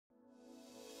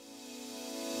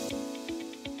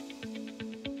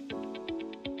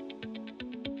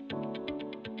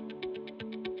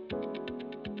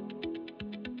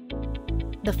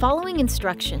The following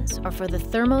instructions are for the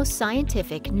Thermo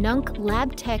Nunc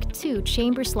Lab-Tek II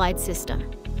chamber slide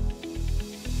system.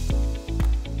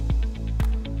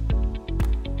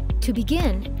 To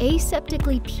begin,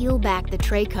 aseptically peel back the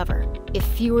tray cover. If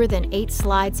fewer than 8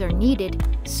 slides are needed,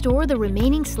 store the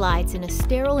remaining slides in a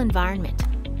sterile environment.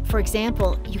 For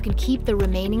example, you can keep the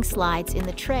remaining slides in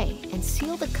the tray and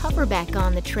seal the cover back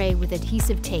on the tray with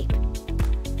adhesive tape.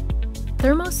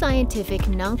 Thermo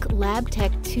Nunc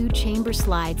Lab-Tek II chamber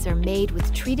slides are made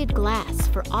with treated glass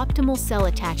for optimal cell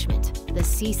attachment. The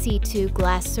CC2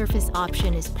 glass surface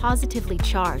option is positively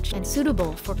charged and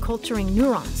suitable for culturing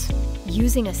neurons.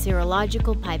 Using a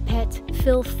serological pipette,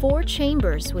 fill 4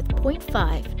 chambers with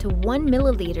 0.5 to 1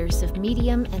 milliliters of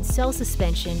medium and cell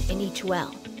suspension in each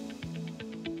well.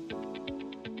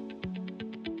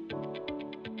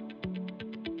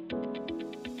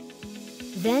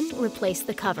 Then replace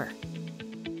the cover.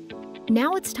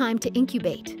 Now it's time to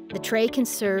incubate. The tray can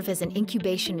serve as an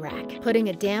incubation rack. Putting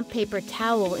a damp paper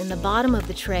towel in the bottom of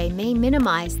the tray may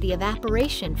minimize the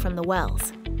evaporation from the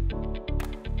wells.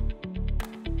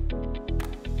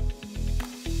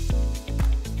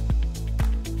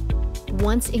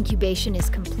 Once incubation is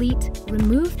complete,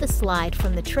 remove the slide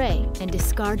from the tray and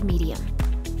discard medium.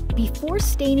 Before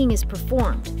staining is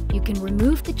performed, you can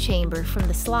remove the chamber from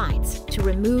the slides. To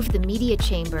remove the media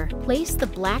chamber, place the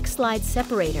black slide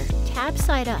separator tab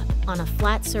side up on a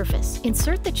flat surface.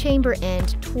 Insert the chamber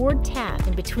end toward tab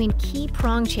in between key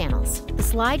prong channels. The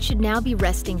slide should now be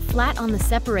resting flat on the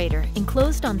separator,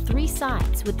 enclosed on 3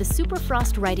 sides with the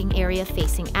superfrost writing area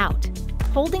facing out.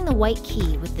 Holding the white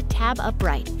key with the tab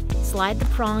upright, slide the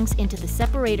prongs into the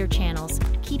separator channels,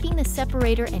 keeping the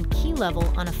separator and key level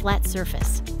on a flat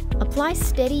surface. Apply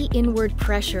steady inward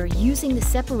pressure using the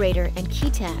separator and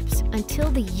key tabs until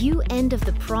the U end of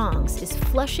the prongs is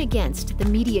flush against the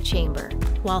media chamber.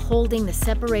 While holding the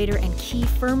separator and key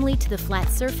firmly to the flat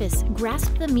surface,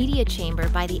 grasp the media chamber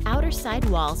by the outer side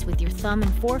walls with your thumb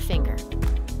and forefinger.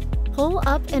 Pull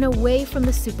up and away from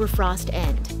the superfrost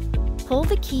end. Pull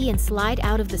the key and slide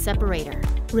out of the separator.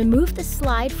 Remove the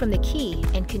slide from the key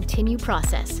and continue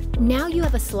process. Now you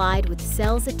have a slide with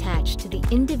cells attached to the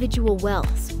individual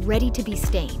wells, ready to be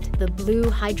stained. The blue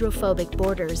hydrophobic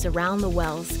borders around the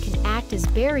wells can act as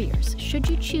barriers should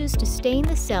you choose to stain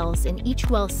the cells in each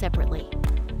well separately.